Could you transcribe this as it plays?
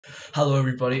Hello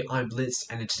everybody, I'm Blitz,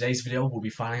 and in today's video we'll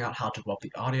be finding out how to rob the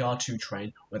RDR2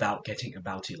 train without getting a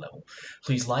bounty level.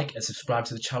 Please like and subscribe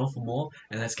to the channel for more,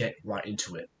 and let's get right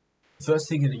into it. The first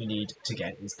thing that you need to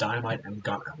get is dynamite and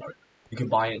gun ammo. You can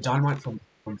buy dynamite from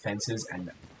fences and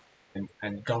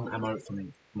gun ammo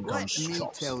from gun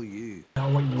shops. Tell you. Now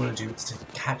what you want to do is to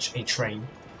catch a train,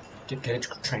 get a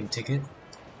train ticket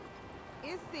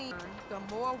It seems the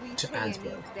more we to pay in these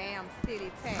Ansburg. damn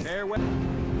city taxes.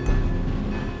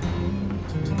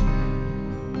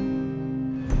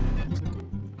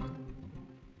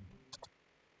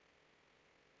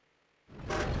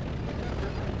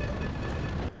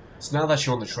 So now that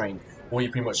you're on the train, all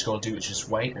you pretty much gotta do is just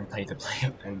wait and play the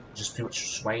player, and just pretty much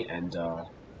just wait and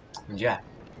yeah.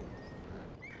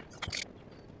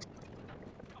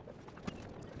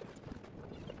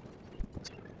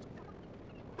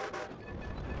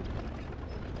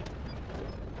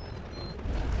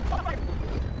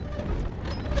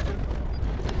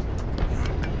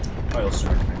 I also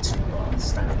recommend to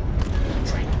stand on the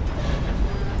train.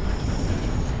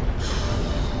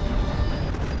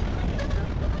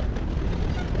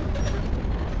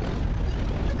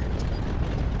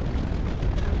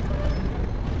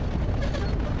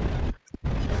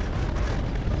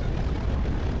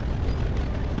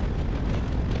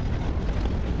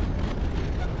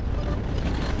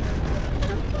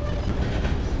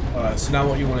 So now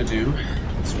what you want to do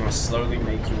is you want to slowly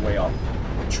make your way up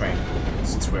the train,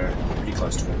 since we're pretty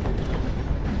close to it.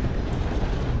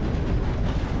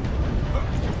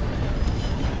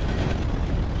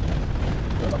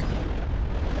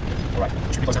 Alright,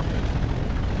 should be close now.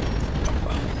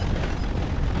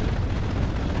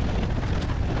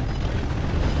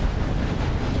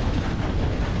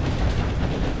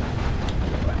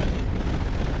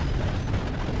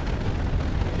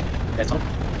 That's all.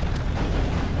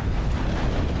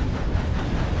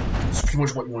 So pretty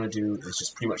much what you want to do is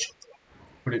just pretty much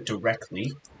put it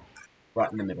directly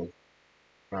right in the middle,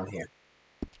 around here.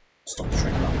 Stop the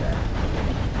train right there.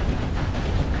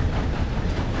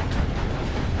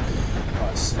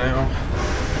 Right, so now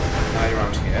you're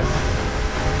around here.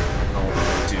 Now what we're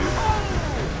going to do,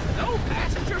 No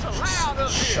passengers allowed up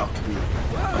here. chuck the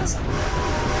buttons.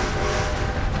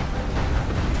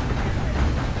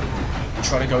 You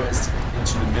try to go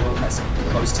into the middle, as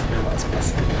close to the middle as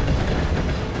possible.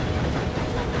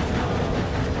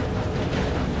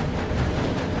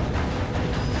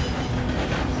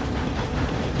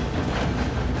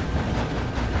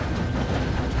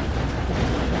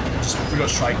 Pretty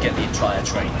much try and get the entire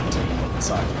train until you put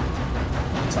inside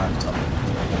the tunnel.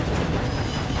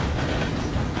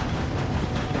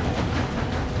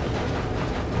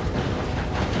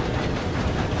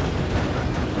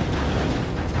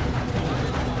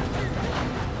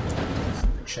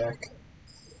 Check.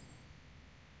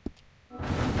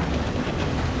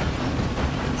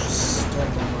 Just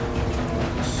stop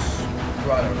around,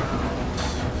 right around.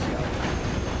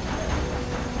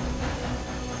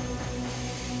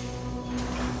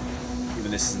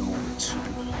 This is a little bit too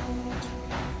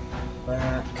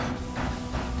back,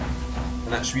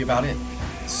 and that should be about it.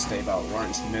 Stay about right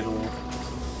into the middle,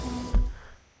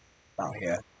 about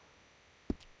here.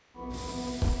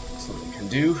 That's what we can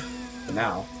do. But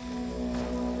now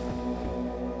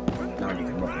you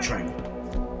can rob the train.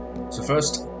 So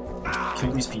first,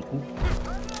 kill these people.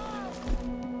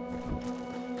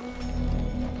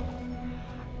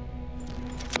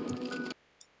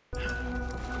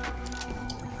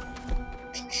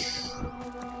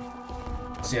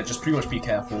 So yeah, just pretty much be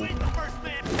careful.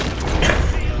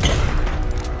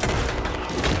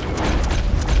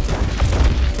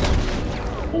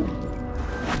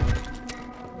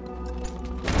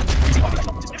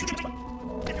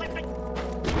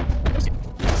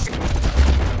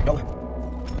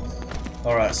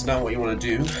 Alright, so now what you want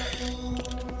to do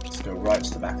is go right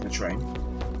to the back of the train.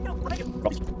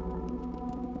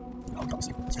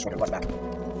 Let's try to go right back.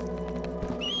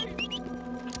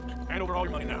 Hand over all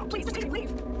your money now. Please, just take me,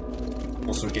 leave.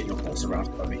 Also get your horse around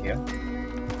over here.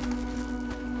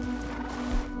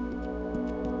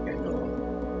 Get your...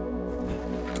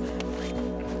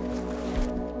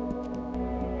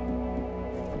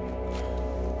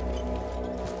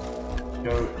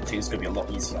 I think it's going to be a lot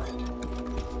easier.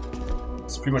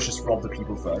 So pretty much just rob the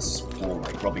people first before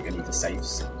like robbing any of the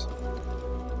safes,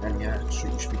 and yeah, it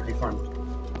should be pretty fun.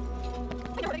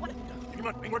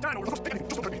 Ain't more time over.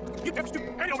 You have to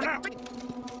hand over now.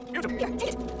 Here's a... Yeah,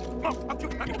 take it. Mom, I'll do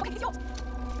it. Okay, it's yours.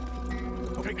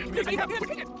 Okay,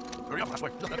 hurry up, last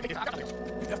way. I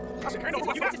said, hand over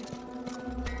what you got.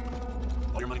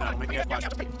 All your money now. Make me ask why.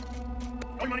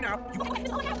 All your money now. Okay,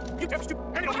 it's all I have. You have to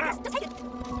hand it over now. Just take it.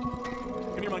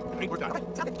 me your money. It ain't worth that.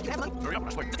 Hurry up, I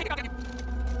swear.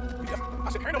 I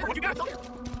said, hand over what you got.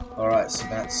 Alright, so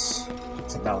that's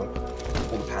now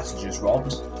all the passengers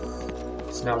robbed.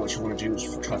 So now what you want to do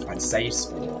is try to find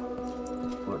safes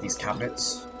or these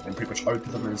cabinets and pretty much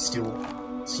open them and steal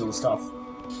the stuff.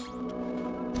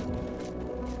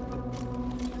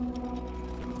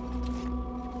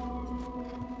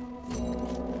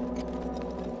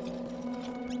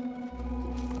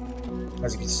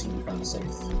 As you can see, we found the safe.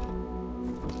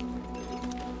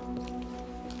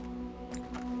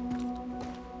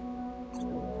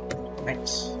 Right.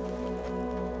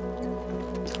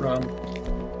 Run.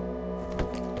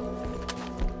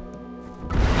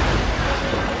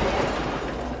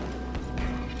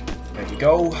 There we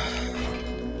go.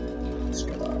 Let's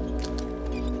go out.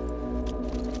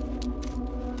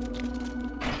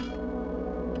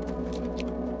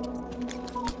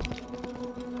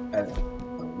 And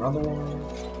another one.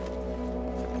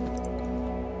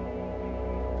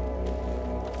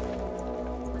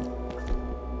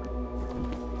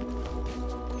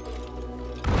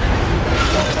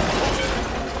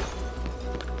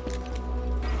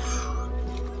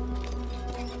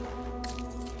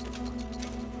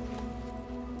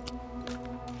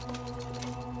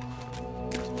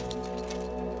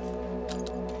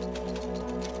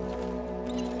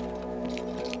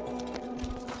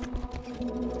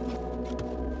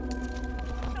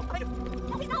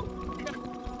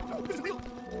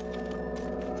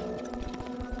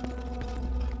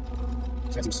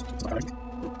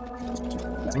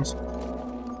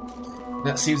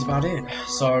 That seems about it.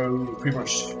 So pretty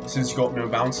much, as soon as you got no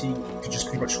bounty, you could just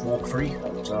pretty much walk free,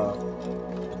 and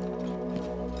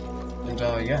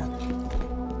yeah.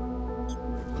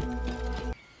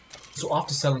 So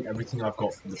after selling everything I've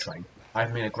got from the train,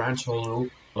 I've made a grand total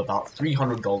of about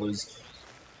 $300,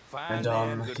 and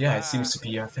yeah, it seems to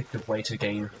be an effective way to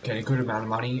get a good amount of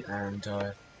money, and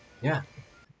yeah.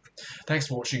 Thanks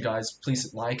for watching, guys.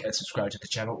 Please like and subscribe to the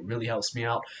channel. It really helps me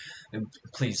out. And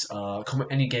please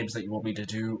comment any games that you want me to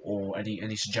do or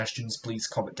any suggestions. Please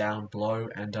comment down below.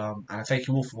 And I thank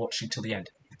you all for watching till the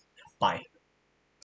end. Bye.